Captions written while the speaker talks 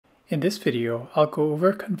In this video, I'll go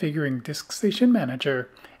over configuring DiskStation Manager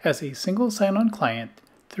as a single sign-on client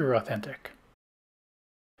through Authentik.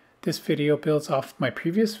 This video builds off my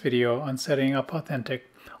previous video on setting up Authentik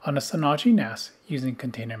on a Synology NAS using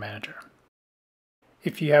Container Manager.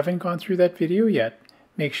 If you haven't gone through that video yet,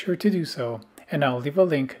 make sure to do so, and I'll leave a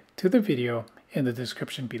link to the video in the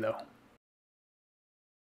description below.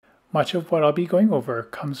 Much of what I'll be going over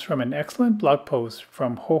comes from an excellent blog post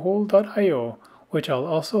from hohol.io, which I'll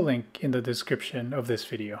also link in the description of this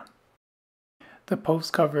video. The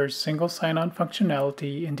post covers single sign-on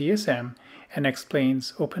functionality in DSM and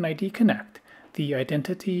explains OpenID Connect, the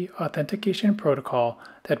identity authentication protocol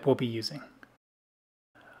that we'll be using.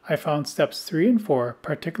 I found steps 3 and 4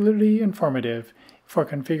 particularly informative for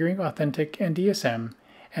configuring Authentik and DSM,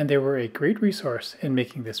 and they were a great resource in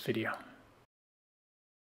making this video.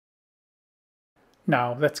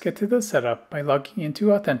 Now let's get to the setup by logging into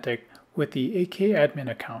Authentik with the AK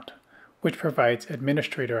admin account, which provides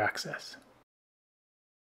administrator access.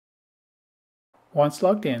 Once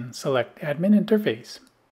logged in, select Admin Interface.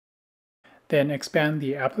 Then expand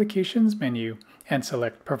the Applications menu and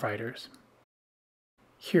select Providers.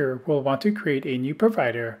 Here we'll want to create a new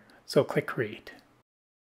provider, so click Create.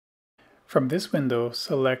 From this window,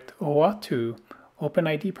 select OAuth 2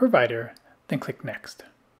 OpenID Provider, then click Next.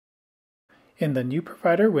 In the New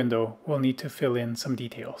Provider window, we'll need to fill in some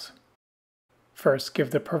details. First, give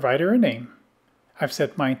the provider a name. I've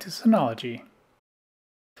set mine to Synology.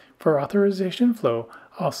 For authorization flow,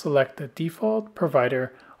 I'll select the default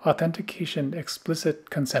provider authentication explicit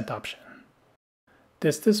consent option.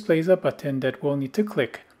 This displays a button that we'll need to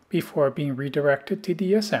click before being redirected to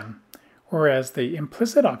DSM, whereas the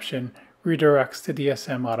implicit option redirects to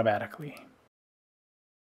DSM automatically.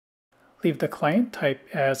 Leave the client type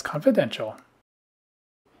as confidential.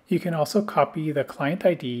 You can also copy the client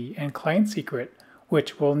ID and client secret,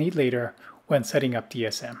 which we'll need later when setting up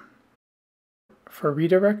DSM. For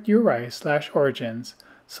redirect URI/origins,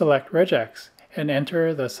 select regex and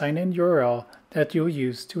enter the sign-in URL that you'll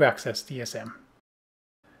use to access DSM.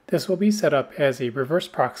 This will be set up as a reverse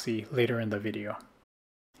proxy later in the video.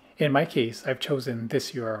 In my case, I've chosen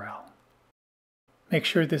this URL. Make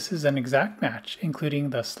sure this is an exact match, including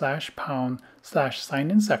the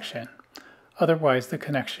 /pound/sign-in section. Otherwise, the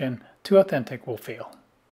connection to Authentik will fail.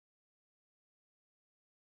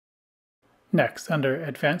 Next, under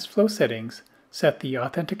Advanced Flow Settings, set the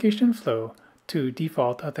authentication flow to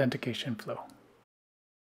Default Authentication Flow.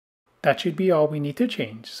 That should be all we need to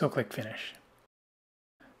change, so click Finish.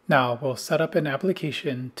 Now we'll set up an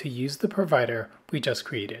application to use the provider we just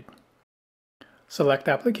created. Select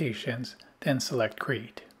Applications, then select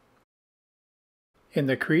Create. In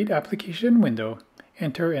the Create Application window,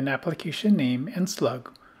 enter an application name and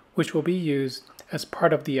slug, which will be used as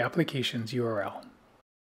part of the application's URL.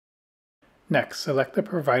 Next, select the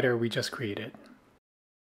provider we just created.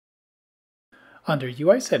 Under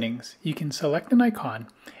UI settings, you can select an icon,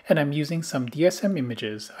 and I'm using some DSM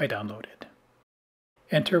images I downloaded.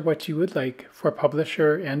 Enter what you would like for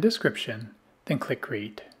publisher and description, then click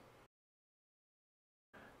Create.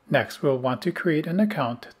 Next, we'll want to create an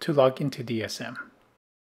account to log into DSM.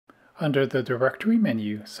 Under the Directory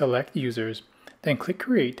menu, select Users, then click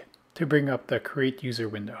Create to bring up the Create User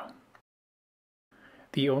window.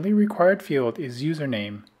 The only required field is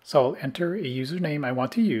username, so I'll enter a username I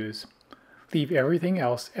want to use, leave everything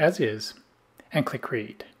else as is, and click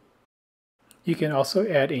Create. You can also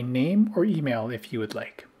add a name or email if you would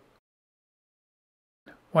like.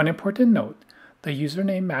 One important note, the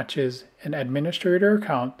username matches an administrator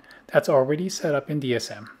account that's already set up in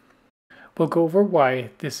DSM. We'll go over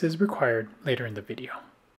why this is required later in the video.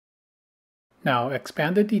 Now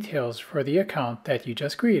expand the details for the account that you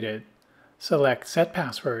just created, select Set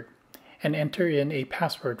Password, and enter in a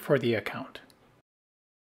password for the account.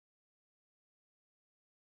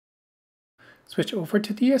 Switch over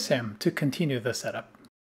to DSM to continue the setup.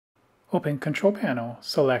 Open Control Panel,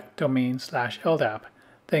 select Domain/LDAP,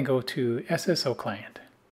 then go to SSO Client.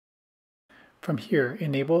 From here,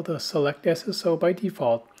 enable the Select SSO by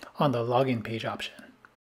default on the Login page option.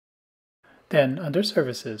 Then, under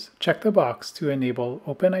Services, check the box to enable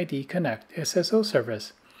OpenID Connect SSO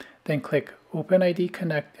service, then click OpenID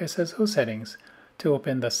Connect SSO Settings to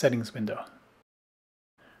open the Settings window.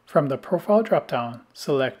 From the Profile dropdown,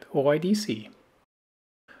 select OIDC.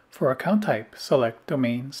 For account type, select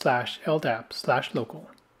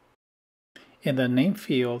Domain/LDAP/local. In the Name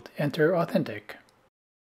field, enter Authentik.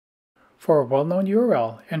 For a well-known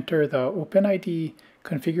URL, enter the OpenID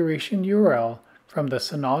configuration URL from the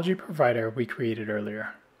Synology provider we created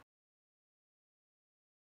earlier.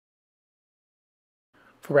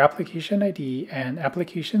 For application ID and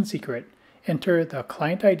application secret, enter the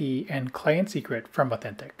client ID and client secret from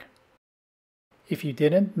Authentik. If you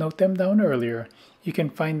didn't note them down earlier, you can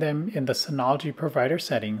find them in the Synology provider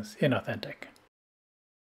settings in Authentik.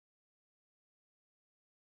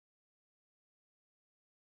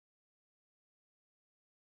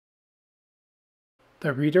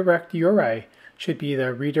 The redirect URI should be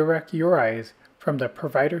the redirect URIs from the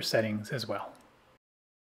provider settings as well.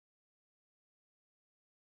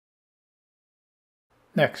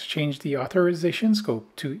 Next, change the authorization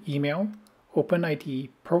scope to email, OpenID,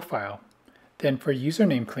 profile. Then for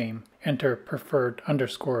username claim, enter preferred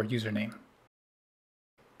underscore username.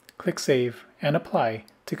 Click Save and Apply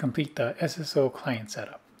to complete the SSO client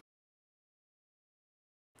setup.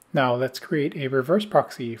 Now let's create a reverse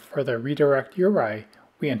proxy for the redirect URI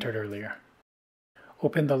we entered earlier.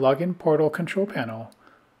 Open the Login Portal control panel,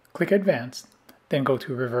 click Advanced, then go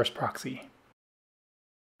to Reverse Proxy.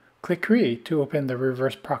 Click Create to open the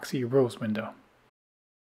Reverse Proxy Rows window.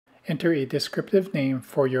 Enter a descriptive name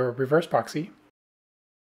for your reverse proxy.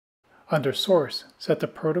 Under Source, set the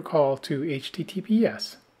protocol to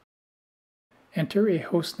HTTPS. Enter a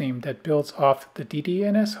hostname that builds off the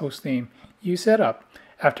DDNS hostname you set up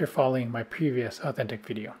after following my previous Authentik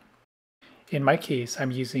video. In my case,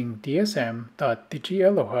 I'm using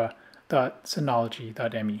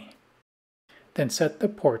dsm.digialoha.synology.me. Then set the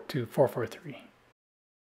port to 443.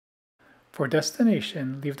 For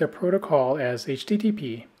destination, leave the protocol as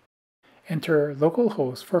HTTP. Enter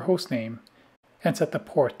localhost for hostname and set the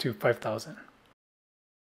port to 5000.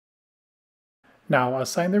 Now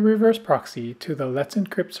assign the reverse proxy to the Let's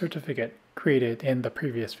Encrypt certificate created in the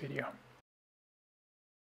previous video.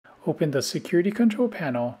 Open the Security Control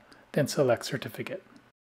panel, then select Certificate.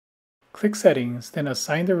 Click Settings, then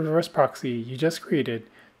assign the reverse proxy you just created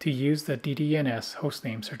to use the DDNS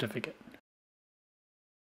hostname certificate.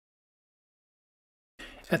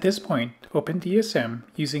 At this point, open DSM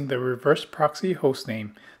using the reverse proxy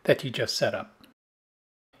hostname that you just set up.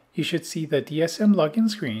 You should see the DSM login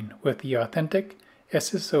screen with the Authentik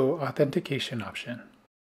SSO authentication option.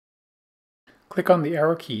 Click on the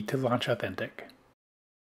arrow key to launch Authentik.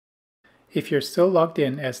 If you're still logged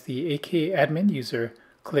in as the AK admin user,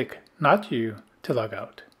 click Not You to log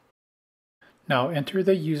out. Now enter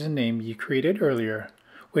the username you created earlier,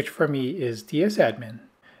 which for me is dsadmin,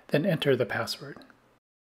 then enter the password.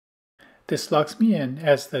 This logs me in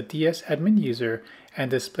as the dsadmin user and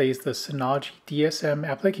displays the Synology DSM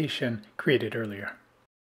application created earlier.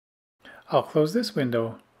 I'll close this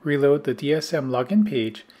window, reload the DSM login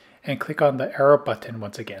page, and click on the arrow button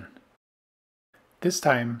once again. This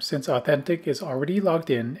time, since Authentik is already logged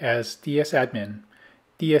in as dsadmin,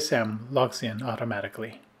 DSM logs in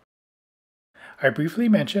automatically. I briefly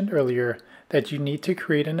mentioned earlier that you need to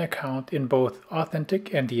create an account in both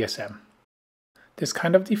Authentik and DSM. This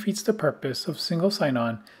kind of defeats the purpose of single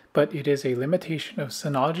sign-on, but it is a limitation of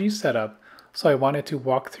Synology's setup, so I wanted to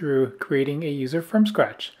walk through creating a user from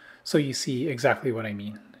scratch so you see exactly what I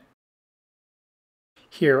mean.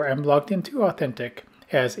 Here I'm logged into Authentik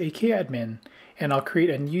as AKadmin, and I'll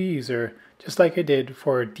create a new user just like I did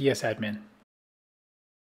for dsadmin.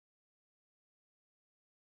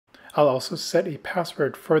 I'll also set a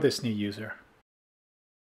password for this new user.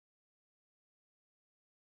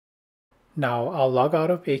 Now I'll log out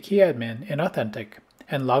of AKadmin in Authentik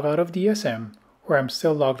and log out of DSM where I'm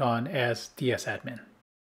still logged on as dsadmin.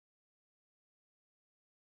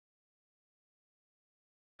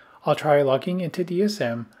 I'll try logging into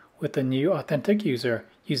DSM with the new Authentik user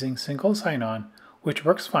using single sign-on, which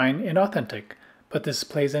works fine in Authentik, but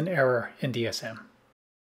displays an error in DSM.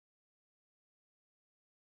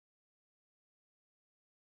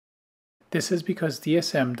 This is because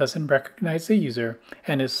DSM doesn't recognize the user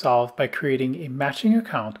and is solved by creating a matching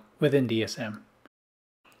account within DSM.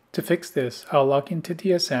 To fix this, I'll log into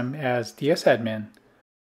DSM as dsadmin,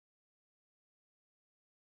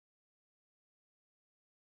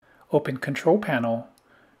 open Control Panel,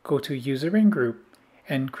 go to User and Group,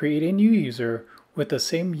 and create a new user with the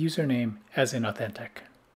same username as in Authentik.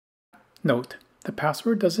 Note, the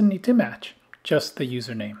password doesn't need to match, just the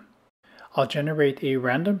username. I'll generate a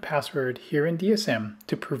random password here in DSM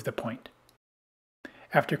to prove the point.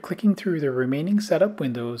 After clicking through the remaining setup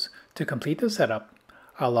windows to complete the setup,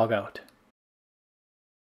 I'll log out.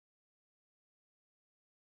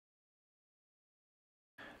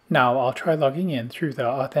 Now I'll try logging in through the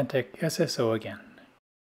Authentik SSO again.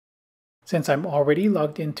 Since I'm already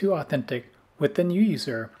logged into Authentik with the new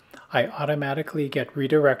user, I automatically get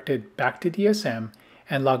redirected back to DSM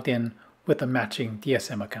and logged in with a matching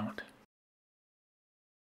DSM account.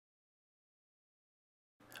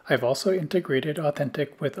 I've also integrated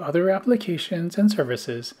Authentik with other applications and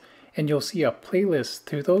services, and you'll see a playlist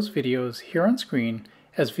to those videos here on screen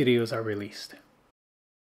as videos are released.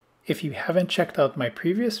 If you haven't checked out my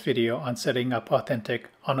previous video on setting up Authentik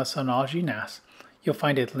on a Synology NAS, you'll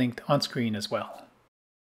find it linked on screen as well.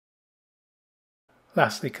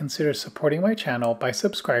 Lastly, consider supporting my channel by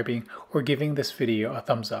subscribing or giving this video a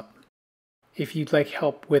thumbs up. If you'd like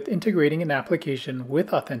help with integrating an application with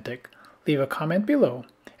Authentik, leave a comment below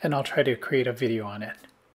and I'll try to create a video on it.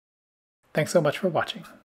 Thanks so much for watching.